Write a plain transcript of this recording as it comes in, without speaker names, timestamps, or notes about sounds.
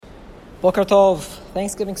Boker Tov,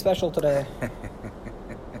 Thanksgiving special today.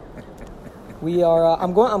 We are.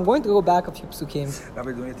 I'm going to go back a few psukim.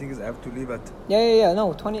 Rabbi, the only thing is I have to leave at. Yeah.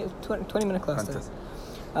 No, 20-minute class today.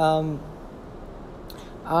 I'm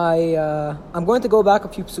going to go back a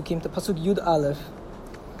few psukim to pasuk Yud Aleph.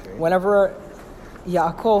 Okay. Whenever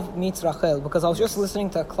Yaakov meets Rachel, because I was just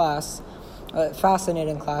listening to a class, a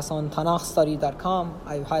fascinating class on TanachStudy.com.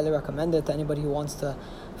 I highly recommend it to anybody who wants to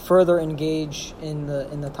further engage in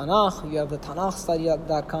the Tanakh. You have the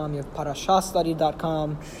TanachStudy.com, you have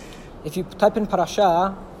ParashaStudy.com. If you type in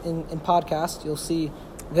Parasha in podcast, you'll see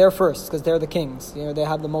they're first because they're the kings. You know, they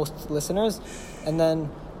have the most listeners, and then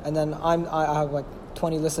I have like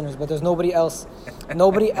 20 listeners, but there's nobody else.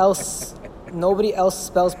 Nobody else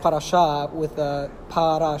spells Parasha with a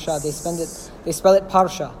Parasha. They spell it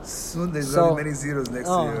Parsha. Soon there's going to be many zeros next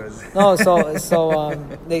to yours. No,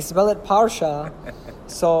 they spell it Parsha.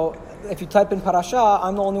 So if you type in Parasha,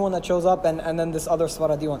 I'm the only one that shows up, and then this other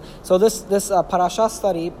Sfaradi one. So this Parasha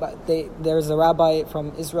study, there's a rabbi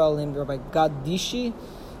from Israel named Rabbi Gad Dishi,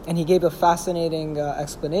 and he gave a fascinating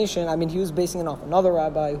explanation. I mean, he was basing it off another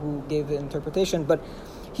rabbi who gave the interpretation, but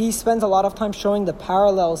he spends a lot of time showing the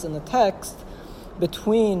parallels in the text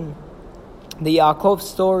between the Yaakov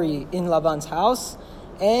story in Laban's house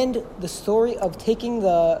and the story of taking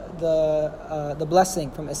the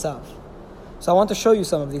blessing from Esav. So I want to show you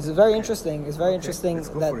some of these. It's very interesting. It's very interesting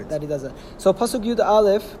that he does that. So Pasuk Yud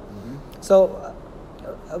Aleph. Mm-hmm. So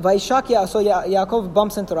Yaakov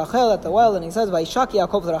bumps into Rachel at the well, and he says, Vayishak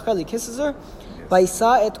Yaakov to Rachel. He kisses her.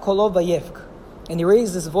 Vayisa et kolo vayevk, and he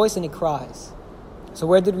raises his voice and he cries. So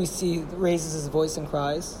where did we see he raises his voice and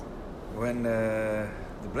cries? When the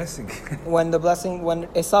blessing. when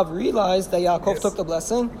Esav realized that Yaakov took the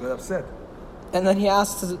blessing, he got upset, and then he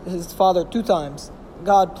asked his father 2 times.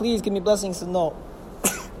 God, please give me blessing. He says, no.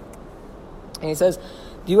 And he says,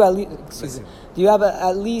 do you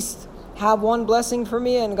at least have one blessing for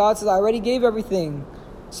me? And God says, I already gave everything.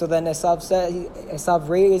 So then Esav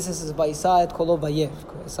raises his Vayisa et kolo vayev.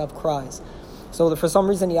 Esav cries. So for some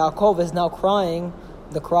reason, Yaakov is now crying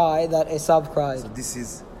the cry that Esav cried. So this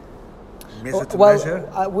is measure to measure?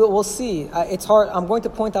 We'll see. It's hard. I'm going to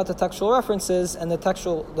point out the textual references and the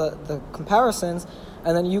comparisons,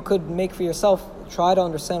 and then you could make for yourself, try to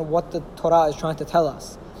understand what the Torah is trying to tell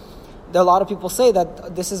us. There are a lot of people say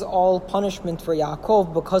that this is all punishment for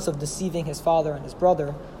Yaakov because of deceiving his father and his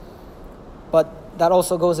brother. But that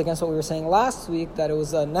also goes against what we were saying last week, that it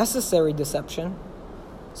was a necessary deception.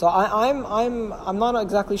 So I'm not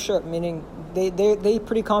exactly sure. Meaning they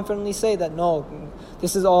pretty confidently say that no,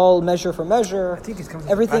 this is all measure for measure. I think it comes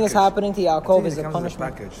everything is happening to Yaakov is a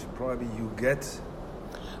punishment. Package. Probably you get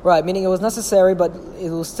right. Meaning it was necessary, but it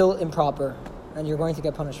was still improper, and you're going to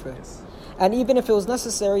get punished for it. Yes. And even if it was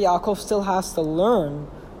necessary, Yaakov still has to learn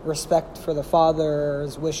respect for the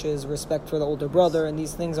father's wishes, respect for the older brother, and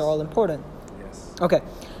these things are all important. Yes. Okay.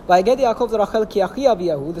 Yaakov to Rachel ki achi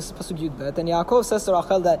aviyahu. This is pasuk Yud Bet. And Yaakov says to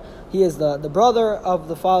Rachel that he is the brother of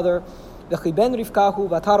the father. V'chi ben Rivkahu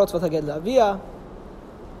v'tarotz v'taged le'aviyah.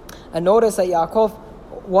 And notice that Yaakov,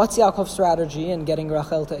 what's Yaakov's strategy in getting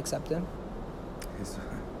Rachel to accept him?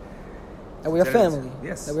 That we are family.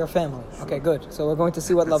 Yes. That we are family. Sure. Okay, good. So we're going to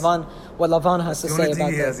see what Lavan has to say about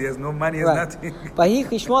that. He has no money, he has nothing. Whenever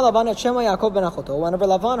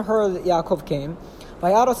Lavan heard Yaakov came,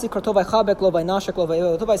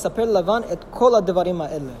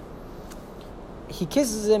 he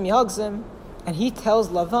kisses him, he hugs him, and he tells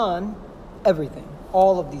Lavan everything,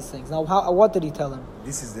 all of these things. Now, what did he tell him?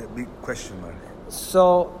 This is the big question mark.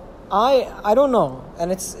 So I don't know,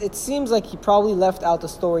 and it seems like he probably left out the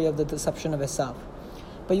story of the deception of Esav.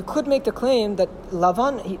 But you could make the claim that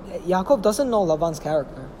Yaakov doesn't know Lavan's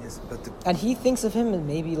character. Yes, and he thinks of him as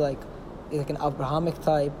maybe like an Abrahamic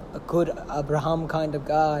type, a good Abraham kind of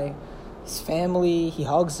guy. His family, he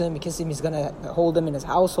hugs him, he kisses him, he's going to hold him in his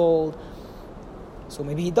household. So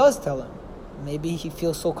maybe he does tell him. Maybe he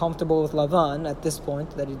feels so comfortable with Lavan at this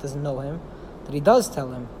point that he doesn't know him, that he does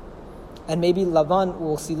tell him. And maybe Lavan,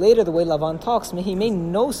 we'll see later the way Lavan talks, he may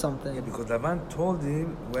know something. Yeah, because Lavan told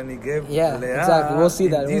him when he gave Leah. Yeah, exactly. We'll see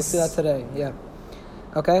that. We'll see that today. Yeah.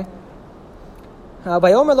 Okay. So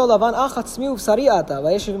Lavan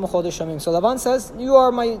says, you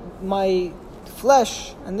are my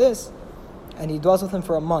flesh and this. And he dwells with him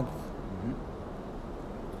for a month. Mm-hmm.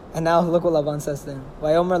 And now look what Lavan says to him.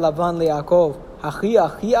 Vayomer Lavan liYaakov, achi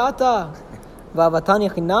ata, v'avatani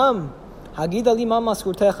chinam, hagida li ma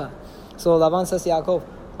maskurtecha. So Lavan says to Yaakov,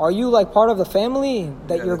 are you like part of the family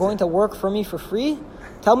that you're going to work for me for free?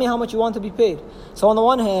 Tell me how much you want to be paid. So on the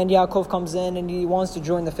one hand, Yaakov comes in and he wants to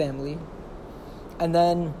join the family. And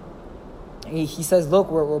then he says,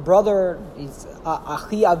 look, we're brother. He's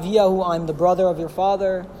Achi Aviyahu, I'm the brother of your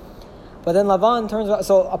father. But then Lavan turns around.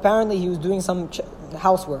 So apparently he was doing some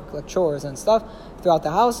housework, like chores and stuff, throughout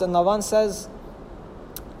the house. And Lavan says,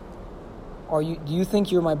 do you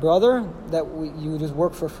think you're my brother? That you just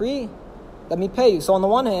work for free? Let me pay you. So on the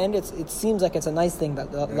one hand, it seems like it's a nice thing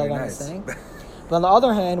that Lavan is saying. But on the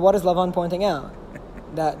other hand, what is Lavan pointing out?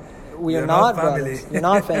 That we are not brothers. You're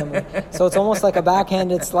not family. So it's almost like a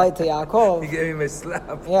backhanded slight to Yaakov. He gave him a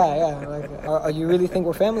slap. Yeah. Like, are you really think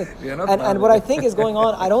we're family? We are not and what I think is going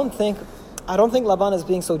on, I don't think Lavan is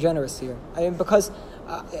being so generous here. I mean, because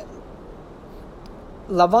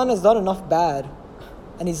Lavan has done enough bad,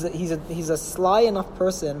 and he's a sly enough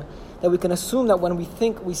person that we can assume that when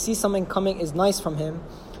we see something coming is nice from him,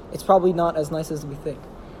 it's probably not as nice as we think.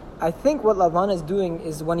 I think what Lavan is doing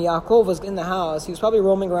is when Yaakov was in the house, he was probably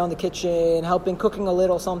roaming around the kitchen, helping, cooking a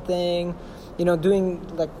little something,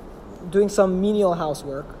 doing some menial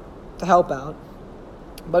housework to help out.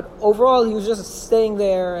 But overall, he was just staying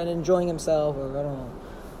there and enjoying himself, or I don't know,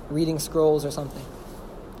 reading scrolls or something.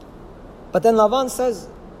 But then Lavan says,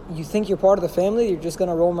 you think you're part of the family? You're just going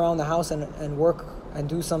to roam around the house and work and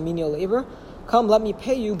do some menial labor? Come, let me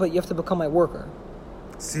pay you, but you have to become my worker.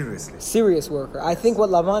 Seriously. Serious worker. I think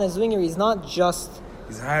what Lavan is doing here, he's not just...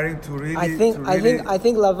 He's hiring to really... I think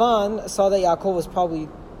Lavan saw that Yaakov was probably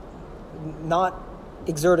not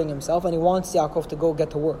exerting himself, and he wants Yaakov to go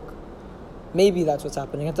get to work. Maybe that's what's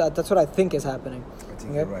happening. That's what I think is happening. I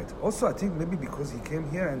think you're right. Also, I think maybe because he came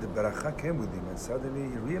here and the baracha came with him, and suddenly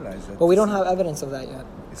he realized that... But we don't have evidence of that yet.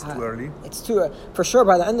 It's too early. It's too early. For sure,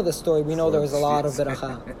 by the end of the story, we know there was a lot of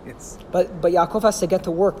baracha. But Yaakov has to get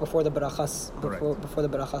to work before the baracha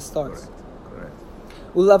starts. Correct.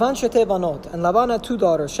 Ulavan shete banot, and Lavan had two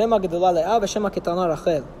daughters, Shema Gedolah Leah, Shema Ketana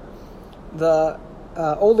Rachel. The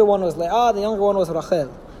older one was Leah, the younger one was Rachel.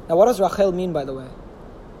 Now, what does Rachel mean, by the way?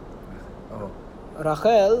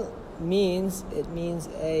 Rachel means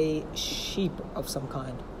a sheep of some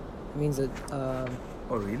kind. It means a.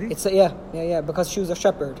 Oh really? It's because she was a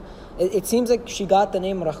shepherd. It seems like she got the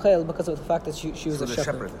name Rachel because of the fact that she was a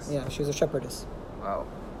shepherd. Shepherdess. Yeah, she was a shepherdess. Wow.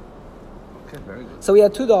 Okay, very good. So we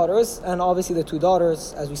had two daughters, and obviously the two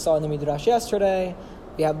daughters, as we saw in the Midrash yesterday,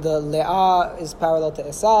 we have the Leah is parallel to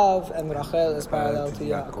Esav, and Rachel is parallel to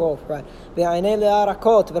Yaakov. Right. Ve'ainei Leah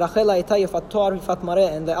rakot, ve'Rachel ha'ita yifat toar v'yifat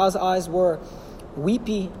mareh, and Leah's eyes were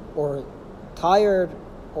weepy or tired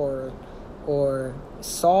or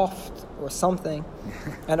soft or something.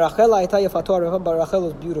 And Rachel ha'ita yifat toar, but Rachel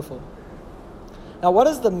was beautiful. Now, what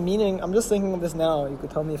is the meaning? I'm just thinking of this now. You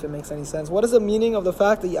could tell me if it makes any sense. What is the meaning of the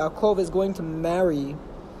fact that Yaakov is going to marry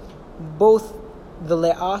both the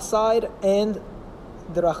Leah side and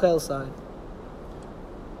the Rachel side?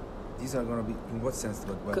 These are going to be, in what sense?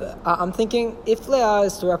 I'm thinking, if Leah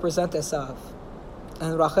is to represent Esav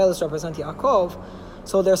and Rachel is to represent Yaakov,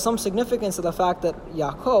 so there's some significance to the fact that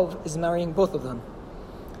Yaakov is marrying both of them.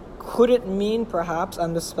 Could it mean, perhaps,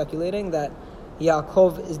 I'm just speculating, that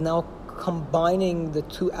Yaakov is now combining the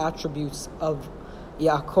two attributes of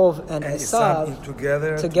Yaakov and Esav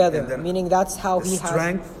together, meaning that's how he has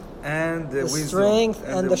strength and the wisdom, strength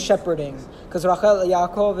and the shepherding. Because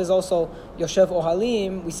Yaakov is also Yoshev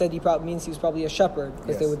Ohalim. We said he was probably a shepherd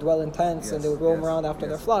because they would dwell in tents and they would roam around after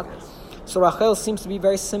their flock. So Rachel seems to be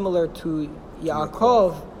very similar to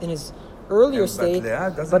Yaakov in his earlier state.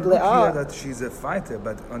 But Leah that she's a fighter,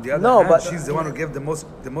 but on the other hand, she's the one who gave the most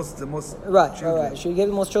right. She gave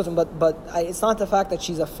the most children, but it's not the fact that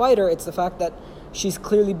she's a fighter; it's the fact that she's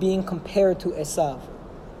clearly being compared to Esav,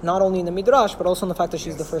 not only in the Midrash, but also in the fact that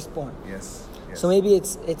she's the firstborn. Yes. So maybe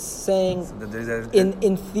it's saying,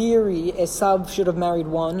 in theory, Esav should have married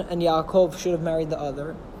one, and Yaakov should have married the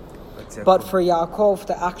other. But for Yaakov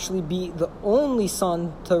to actually be the only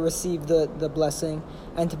son to receive the blessing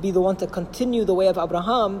and to be the one to continue the way of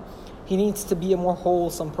Abraham, he needs to be a more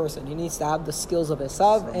wholesome person. He needs to have the skills of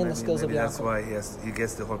Esav and the skills of Yaakov. That's why he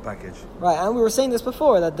gets the whole package. Right, and we were saying this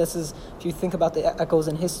before, that this is, if you think about the echoes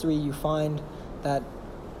in history, you find that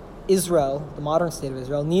Israel, the modern state of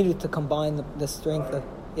Israel, needed to combine the strength of...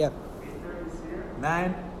 8:30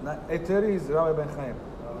 is Rabbi Ben Chaim.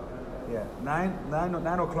 Yeah,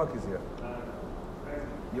 9 o'clock is here.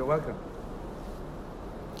 You're welcome.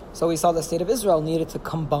 So we saw the state of Israel needed to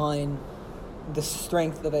combine the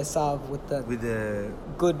strength of Esav with the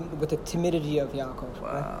timidity of Yaakov.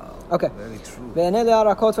 Wow. Right? Okay. Very true.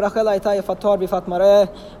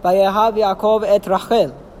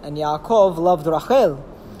 And Yaakov loved Rachel.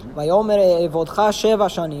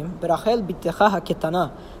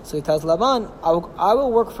 So he tells Laban, I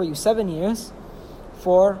will work for you 7 years.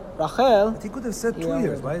 For Rachel, but he could have said 2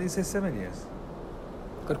 years. Why did he say 7 years?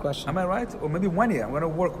 good question. Am I right? Or maybe 1 year. I'm going to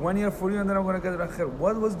work 1 year for you and then I'm going to get Rachel.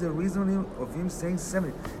 What was the reasoning of him saying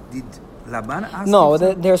 70? Did Laban ask No,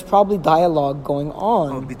 him? there's probably dialogue going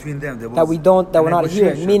on Between them. There was that we're not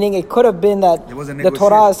hearing. Meaning it could have been that There was a the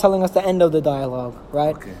Torah negotiation. is telling us the end of the dialogue,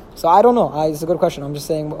 right? Okay. So I don't know. It's a good question. I'm just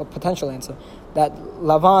saying a potential answer. That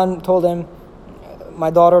Lavan told him, my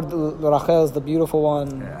daughter Rachel is the beautiful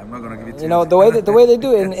one. Yeah, I'm not going to give it to You know, the way they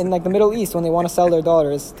do it in like the Middle East when they want to sell their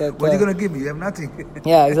daughters. What are you going to give me? You have nothing.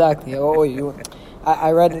 Yeah, exactly.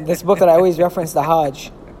 I read this book that I always reference, The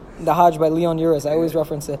Hajj by Leon Uris. I always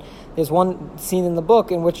reference it. There's one scene in the book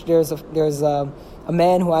in which there's a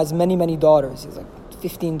man who has many daughters. He's like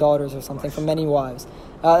 15 daughters or something from many wives,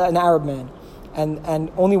 an Arab man, and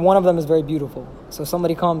only one of them is very beautiful. So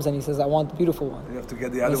somebody comes and he says, I want the beautiful one. You have to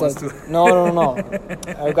get the other ones too. No.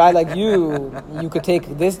 A guy like you could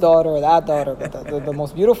take this daughter or that daughter, but the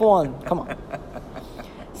most beautiful one, come on.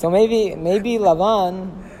 So maybe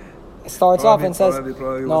Lavan starts off and says,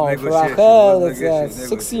 no, for Rachel it's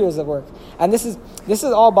 6 years of work. And this is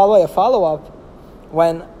all, by the way, a follow-up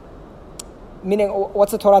meaning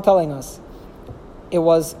what's the Torah telling us? It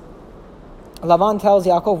was Lavan tells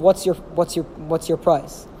Yaakov, what's your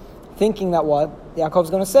price? Thinking that what? Yaakov's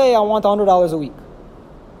going to say, I want $100 a week.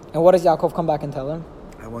 And what does Yaakov come back and tell him?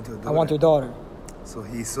 I want your daughter. I want your daughter. So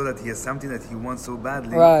he saw that he has something that he wants so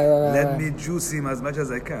badly. Right. Let me juice him as much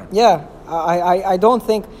as I can. Yeah, I don't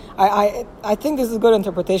think I think this is a good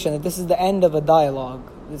interpretation. That this is the end of a dialogue.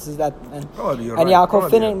 This is that, and Yaakov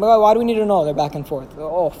finished. Why do we need to know? They're back and forth.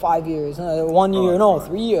 5 years, 1 year,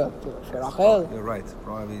 3 years. You're right.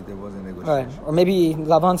 Probably there was a negotiation. Right, or maybe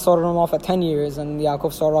Lavan started him off at 10 years, and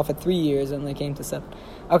Yaakov started off at 3 years, and they came to 7.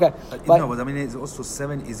 Okay, but I mean, it's also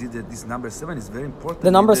 7. Is it that this number 7 is very important?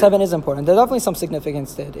 The number 7 is important. There's definitely some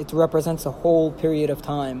significance to it. It represents a whole period of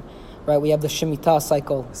time. Right, we have the Shemitah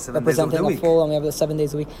cycle representing a full, and we have the 7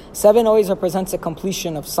 days a week. 7 always represents a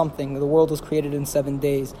completion of something. The world was created in 7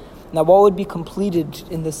 days. Now, what would be completed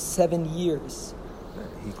in the 7 years?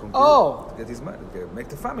 He completed get his money, make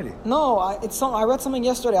the family. No, I read something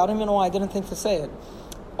yesterday. I don't even know why I didn't think to say it.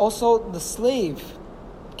 Also, the slave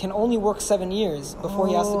can only work 7 years before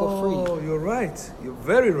he has to go free. Oh, you're right. You're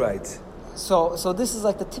very right. So this is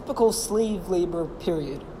like the typical slave labor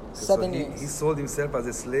period. 7 years. He sold himself as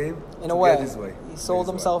a slave in a way. Get his way. He sold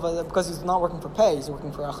himself because he's not working for pay. He's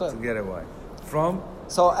working for Achel. To get away.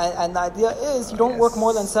 And the idea is you don't work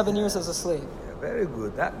more than 7 years as a slave. Yeah, very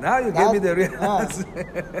good. Now you gave me the real answer.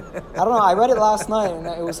 I don't know. I read it last night, and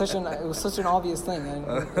it was such an obvious thing. And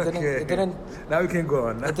it didn't. Now we can go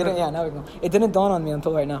on. It didn't. Yeah, now we can go. It didn't dawn on me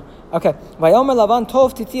until right now. Okay. Vayomer Lavan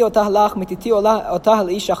tov titi otah lach mititi otah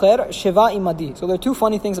leish acher sheva imadi. So there are two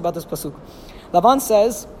funny things about this pasuk. Lavan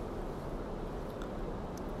says.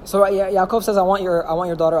 So Yaakov says, I want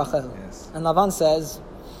your daughter Rachel. Yes. And Lavan says,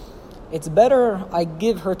 it's better I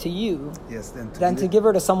give her to you than to give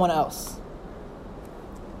her to someone else.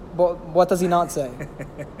 But what does he not say?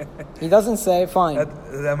 He doesn't say, fine.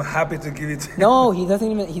 I'm happy to give it to you. No, he doesn't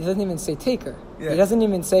even say take her. Yeah. He doesn't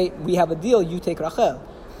even say we have a deal, you take Rachel.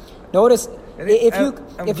 Notice if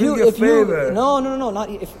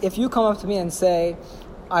you come up to me and say,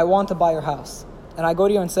 I want to buy your house, and I go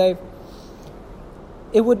to you and say,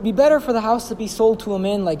 it would be better for the house to be sold to a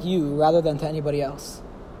man like you rather than to anybody else.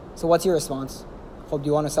 So what's your response? Do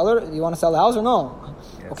you want to sell her? Do you want to sell the house or no?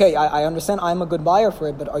 Yes. Okay, I understand I'm a good buyer for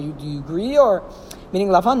it, but do you agree or? Meaning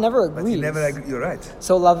Lavan never agrees. But he never agreed. You're right.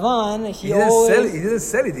 So Lavan, he didn't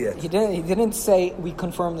sell it yet. He didn't say we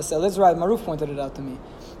confirm the sale. That's right. Maruf pointed it out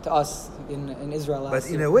to us in Israel last year. But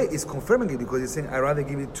in a way, it's confirming it because he's saying, I'd rather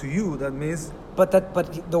give it to you. That means... But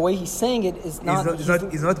the way he's saying it is not...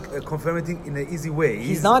 He's not confirming it in an easy way.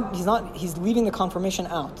 He's leaving the confirmation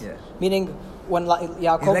out. Yeah. Meaning, when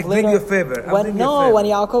Yaakov later... doing you a favor. When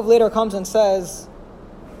Yaakov later comes and says,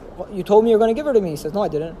 you told me you're going to give her to me. He says, no, I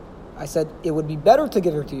didn't. I said, it would be better to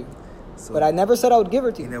give her to you. So, but I never said I would give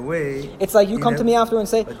her to you. In a way... It's like you come to me after and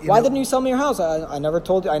say, why didn't you sell me your house? I never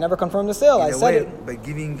told you. I never confirmed the sale. I said it. By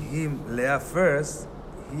giving him Leah first,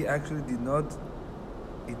 he actually did not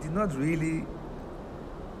really...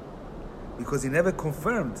 Because he never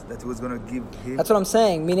confirmed that he was going to give him... That's what I'm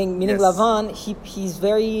saying. Meaning yes. Lavan, he's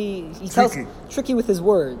very... tricky with his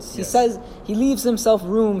words. Yes. He leaves himself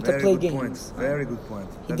room to play games. Very good point.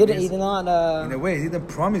 He did not... in a way, he didn't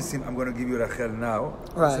promise him, I'm going to give you Rachel now.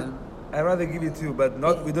 Right. I'd rather give it to you, but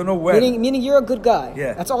not. We don't know when. Meaning you're a good guy.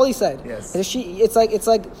 Yeah. That's all he said. Yes. It's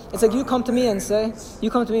like you come to me and say,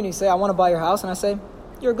 I want to buy your house, and I say,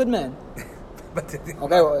 you're a good man.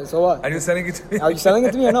 Okay, so what? Are you selling it to me? Are you selling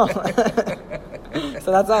it to me or no?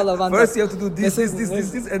 So that's how Lavan. First you have to do this,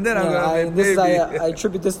 and then I'm going to make I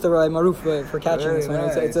attribute this to Maruf for catching Very this one.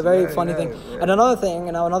 nice, It's a very funny thing. very And another thing,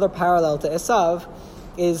 and now another parallel to Esav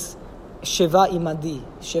is Shiva imadi.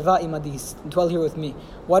 Shiva imadi. Dwell here with me.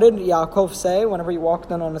 What did Yaakov say whenever he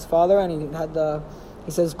walked in on his father and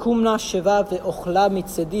he says, Kumna Shiva ve'ochla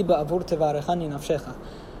mitzedi ba'avur tevarechani nafshecha.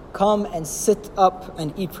 Come and sit up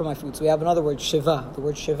and eat from my food. So we have another word, Shiva. The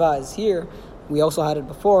word Shiva is here. We also had it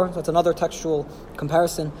before. So it's another textual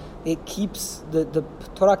comparison. It keeps, the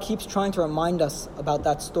Torah keeps trying to remind us about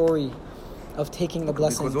that story of taking the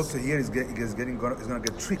blessings. Because also here he's going to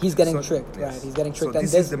get tricked. He's getting tricked, yes. Right? He's getting tricked. So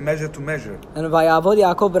this is the measure to measure. And Vayavod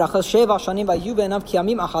Yaakov b'Rachel sheva shanim vayu be'enav ki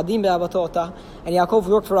yamim achadim be'avato ota. And Yaakov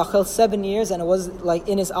worked for Rachel 7 years, and it was like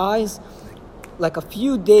in his eyes, like a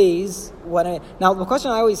few days. Now the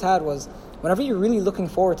question I always had was, whenever you're really looking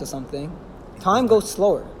forward to something, time goes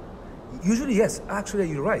slower. Usually, yes. Actually,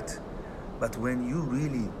 you're right. But when you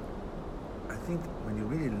really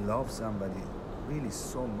love somebody really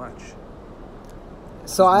so much.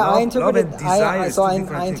 So I interpret it.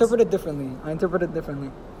 I interpret it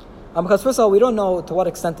differently. Because first of all, we don't know to what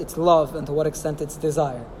extent it's love and to what extent it's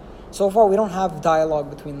desire. So far, we don't have dialogue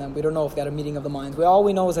between them. We don't know if they had a meeting of the minds. All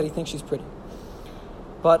we know is that he thinks she's pretty.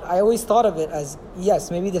 But I always thought of it as,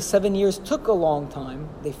 yes, maybe the 7 years took a long time.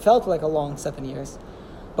 They felt like a long 7 years.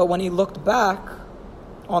 But when he looked back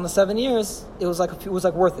on the 7 years, it was like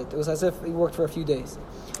worth it. It was as if he worked for a few days.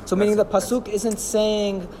 So meaning the pasuk isn't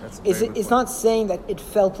saying, it's not saying that it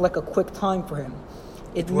felt like a quick time for him.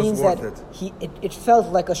 It means that it felt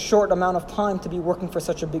like a short amount of time to be working for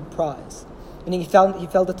such a big prize. Meaning he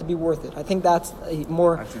felt it to be worth it. I think that's a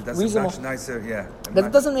more reasonable. Much nicer, yeah.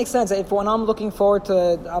 That doesn't make sense. If when I'm looking forward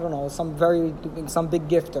to, I don't know, some big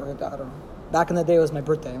gift, or I don't know. Back in the day, it was my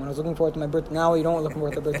birthday. When I was looking forward to my birthday, now you don't look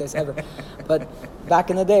forward to birthdays ever. But back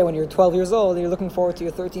in the day, when you're 12 years old, you're looking forward to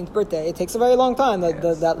your 13th birthday. It takes a very long time,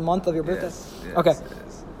 that month of your birthday. Yes, okay.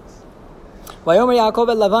 Vayomer Yaakov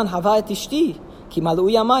el Lavan hava et ishti ki malu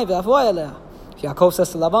yamai ve'avo elea. Yaakov says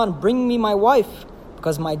to Lavan, bring me my wife,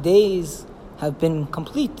 because my days have been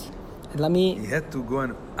complete. And he had to go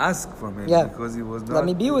and ask from him because he was not. Let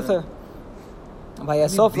me be with her.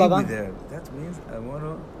 Vayasof Lavan. That means I want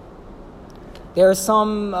to. There are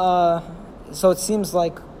some, so it seems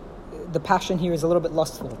like the passion here is a little bit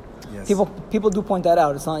lustful. Yes. People do point that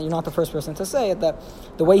out. You're not the first person to say it. That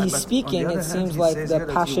the way he's speaking, it seems like the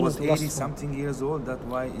passion is lustful. 80-something years old. That's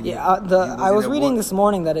why. I was reading this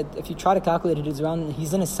morning that if you try to calculate it, he's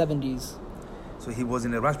in his 70s. So he was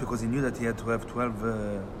in a rush because he knew that he had to have 12.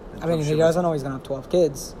 He doesn't know he's going to have 12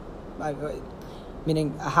 kids.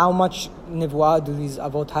 Meaning, how much nivwa do these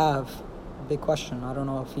avot have? Big question. I don't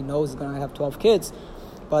know if he knows he's going to have 12 kids,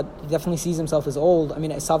 but he definitely sees himself as old.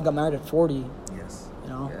 Esav got married at 40. Yes.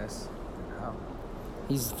 Yes. How?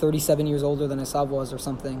 He's 37 years older than Esav was or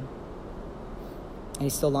something. And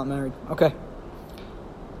he's still not married. Okay.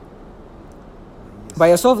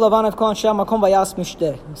 Vayasov Lavan et kol anshe makom vayas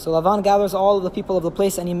mishteh. So Lavan gathers all of the people of the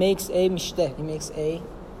place and he makes a mishteh. He makes a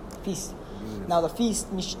feast. Now the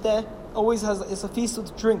feast, mishteh, always is a feast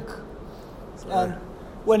with drink. And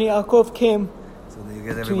when Yaakov came to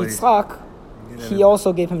Yitzchak, he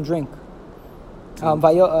also gave him drink.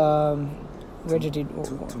 Where did he?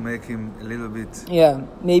 To make him a little bit. Yeah,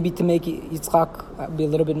 maybe to make Yitzchak be a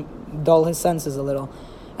little bit dull his senses a little,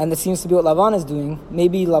 and that seems to be what Lavan is doing.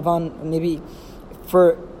 Maybe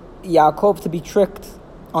for Yaakov to be tricked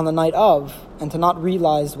on the night of and to not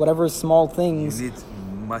realize whatever small things. You need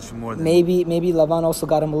much more than. Maybe Lavan also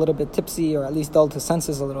got him a little bit tipsy or at least dulled his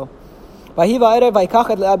senses a little. It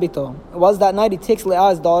was that night he takes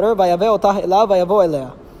Leah's daughter,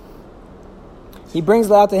 he brings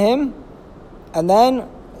Leah to him, and then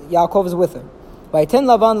Yaakov is with her.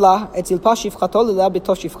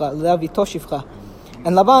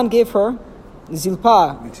 And Laban gave her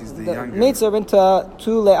Zilpah, which is the maidservant, to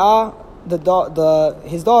Leah,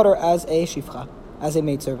 his daughter, as a shifcha, as a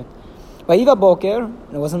maidservant. And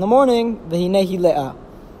it was in the morning, Leah,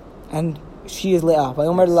 and she is Leah.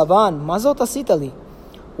 Vayomer Lavan, mazot asita li.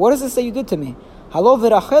 What is this that you did to me? Halo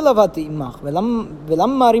v'Rachel avati imach, velam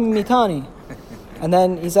marim mitani. And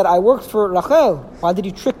then he said, I worked for Rachel. Why did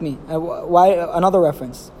you trick me? Why? Another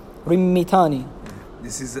reference, rim mitani.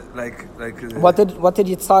 This is like. What did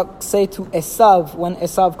Yitzchak say to Esav when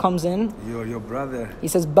Esav comes in? Your brother. He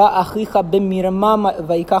says, Ba achicha b'mirma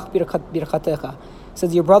vayikach birchatecha. He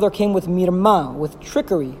says, your brother came with mirma, with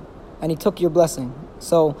trickery, and he took your blessing.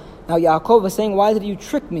 So now Yaakov is saying, why did you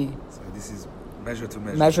trick me? So this is measure to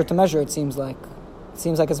measure. Measure to measure, it seems like. It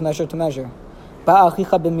seems like it's measure to measure. Why did you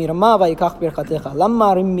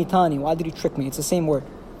trick me?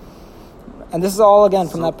 And this is all again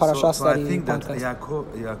from that parasha so study. I think that podcast.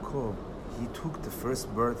 Yaakov, he took the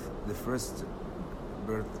first birth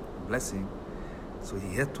blessing, so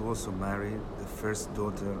he had to also marry the first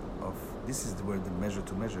daughter of. This is where the measure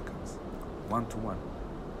to measure comes, 1-to-1.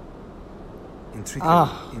 In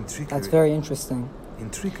trickery. That's very interesting. In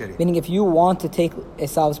trickery. Meaning, if you want to take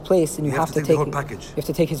Esau's place, then you have to take the whole package. You have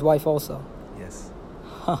to take his wife also. Yes.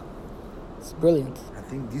 It's brilliant. I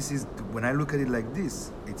think this is when I look at it like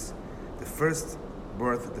this. It's the first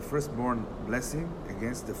birth, the firstborn blessing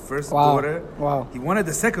against the first daughter. Wow. He wanted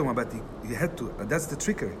the second one, but he had to. That's the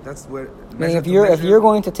trickery. That's where. Meaning, if you're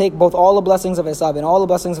going to take both all the blessings of Esau and all the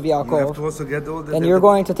blessings of Yaakov, you have to also get then you're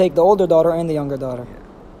going to take the older daughter and the younger daughter. Yeah.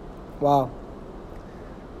 Wow.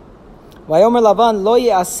 ויאמר לבן לא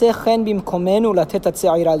יעשה כן במקומנו לתת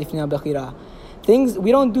הצעירה לפני הבכירה. Things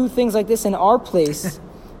we don't do things like this in our place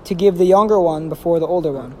to give the younger one before the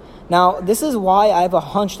older one. Now, this is why I have a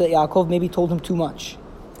hunch that Yaakov maybe told him too much.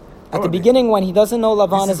 At the beginning, when he doesn't know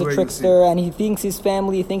Lavan is a trickster and he thinks his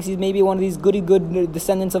family, thinks he's maybe one of these good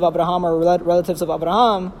descendants of Abraham or relatives of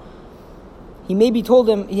Abraham, he maybe told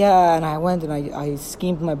him, yeah, and I went and I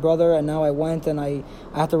schemed my brother, and now I went and I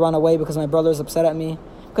had to run away because my brother is upset at me.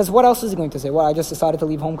 Because what else is he going to say? Well, I just decided to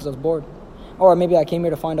leave home because I was bored. Or maybe I came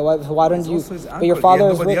here to find a wife. So why don't you? But your father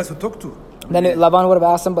is rich. He has to talk to. Then Laban would have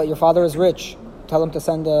asked him, but your father is rich. Tell him to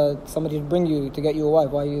send somebody to bring you, to get you a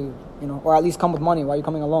wife. Why you know, or at least come with money. Why are you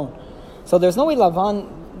coming alone? So there's no way Laban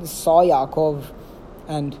saw Yaakov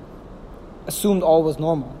and assumed all was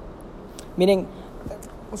normal. Meaning,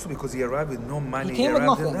 also because he arrived with no money. He came with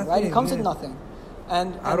nothing, right? He comes with nothing.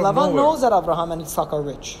 And Laban nowhere. knows that Abraham and Yitzchak are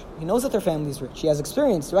rich. He knows that their family is rich. He has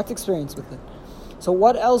direct experience with it. So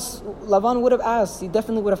what else Laban would have asked? He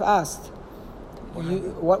definitely would have asked,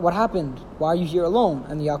 what happened? Why are you here alone?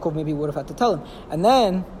 And Yaakov maybe would have had to tell him. And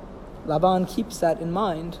then Laban keeps that in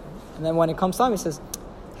mind. And then when it comes time, he says,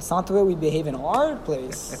 it's not the way we behave in our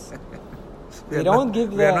place. We don't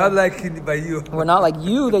give we are not like by you. We're not like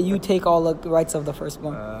you, that you take all the rights of the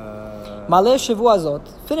firstborn. Maleh Shavua Zot.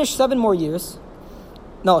 Finish 7 more years.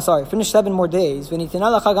 No, sorry, finish 7 more days. וניתנה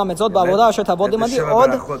לך גם את זאת בעבודה אשר תעבוד עמדי עוד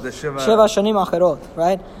 7 שנים אחרות,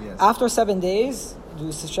 right? Yes. After 7 days,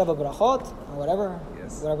 do 7 brachot, or whatever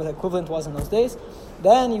the equivalent was in those days,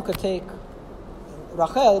 then you could take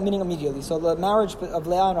Rachel, meaning immediately. So the marriage of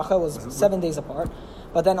Leah and Rachel was 7 days apart.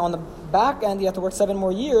 But then on the back end, you have to work 7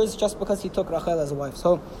 more years just because he took Rachel as a wife.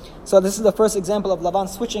 So this is the first example of Laban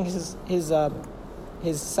switching his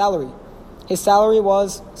salary. His salary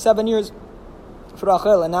was 7 years for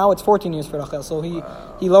Rachel, and now it's 14 years for Rachel. So he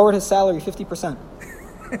lowered his salary 50%.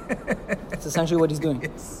 That's essentially what he's doing.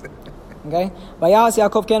 Yes. Okay? ויעש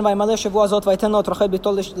יעקב כן וימלא שבוע זאת ויתן לו את רחל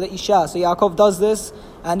בתו לאישה. So Yaakov does this,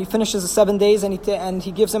 and he finishes the 7 days, and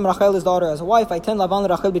he gives him Rachel, his daughter, as a wife. ויתן לבן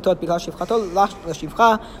לרחל בתו את בלהה שפחתו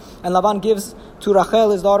לשפחה. And Laban gives to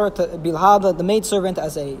Rachel, his daughter, to Bilhah, the maidservant,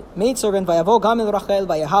 as a maidservant. ויבוא גם אל רחל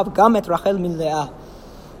ויהב גם את רחל מלאה.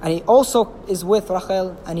 And he also is with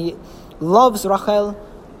Rachel, and he loves Rachel,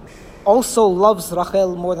 also loves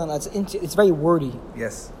Rachel more than that. It's very wordy.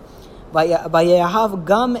 Yes. ויאהב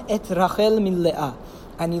גם את רחל מלאה.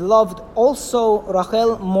 And he loved also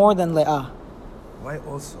Rachel more than Leah. Why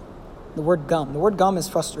also? The word gam. The word gam is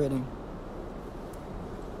frustrating.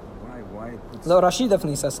 Why? So Rashi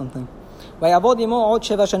definitely says something. ויעבוד עמו עוד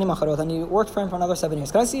 7 שנים אחרות. And he worked for him for another 7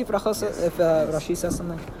 years. Can I see if Rashi says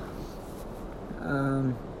something?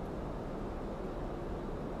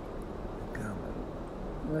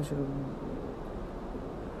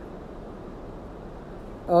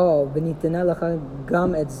 וניתנה לך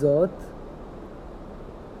גם את זאת.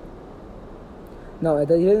 No, he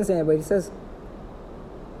didn't say it, but he says.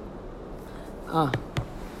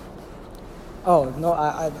 Oh, no,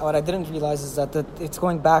 what I didn't realize is that it's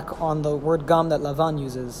going back on the word gam that Lavan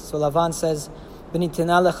uses. So Lavan says,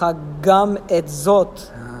 וניתנה לך גם את זאת.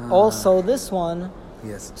 Also this one.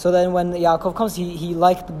 Yes. So then when Yaakov comes, he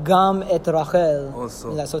liked gam et Rachel.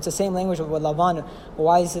 Also. Yeah, so it's the same language of what Lavan.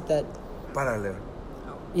 Why is it that? Parallel.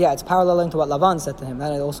 Yeah, it's paralleling to what Lavan said to him.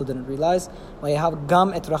 That I also didn't realize. Vayahav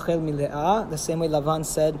gam et Rachel mileah. The same way Lavan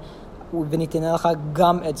said, "V'nitineh lecha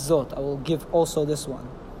gam et zot." I will give also this one.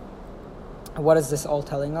 What is this all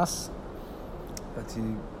telling us? But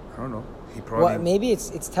I don't know. He probably. Maybe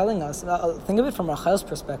it's telling us. Think of it from Rachel's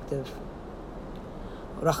perspective.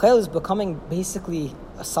 Rachel is becoming basically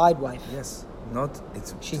a side wife. Yes.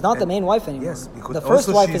 She's not the main wife anymore. Yes, because the first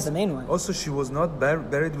wife is the main wife. Also, she was not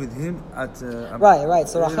buried with him at. Right.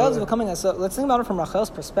 So Rachel is becoming so let's think about it from Rachel's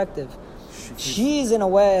perspective. She's in a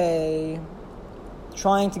way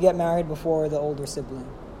trying to get married before the older sibling.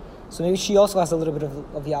 So maybe she also has a little bit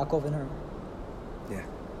of Yaakov in her. Yeah.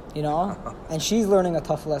 you know, and she's learning a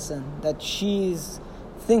tough lesson that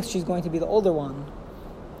thinks she's going to be the older one,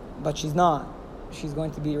 but she's not. She's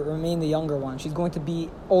going to remain the younger one. She's going to be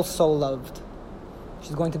also loved.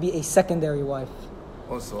 She's going to be a secondary wife.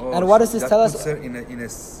 Also, and what does this tell us?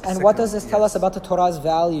 And what does this tell us about the Torah's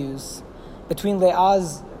values? Between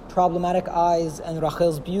Leah's problematic eyes and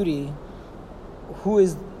Rachel's beauty,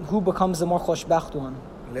 who becomes the more choshbacht one?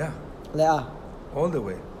 Leah. All the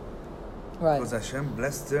way. Right. Because Hashem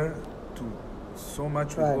blessed her so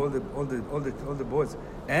much with all the boys,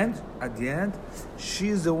 and at the end,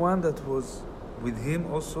 she's the one that was with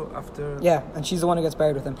him also after. Yeah, and she's the one who gets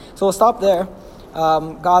buried with him. So we'll stop there.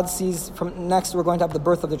 God sees from next. We're going to have the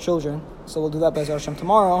birth of the children. So we'll do that by Hashem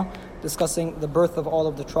tomorrow, discussing the birth of all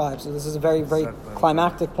of the tribes. So this is a very, very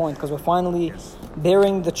climactic point because we're finally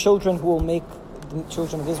bearing the children who will make the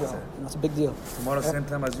children of Israel. And that's a big deal. Tomorrow, same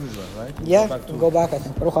time as usual, right? Yeah, we'll go back, I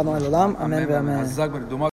think. Baruch Adonai L'olam. Amen.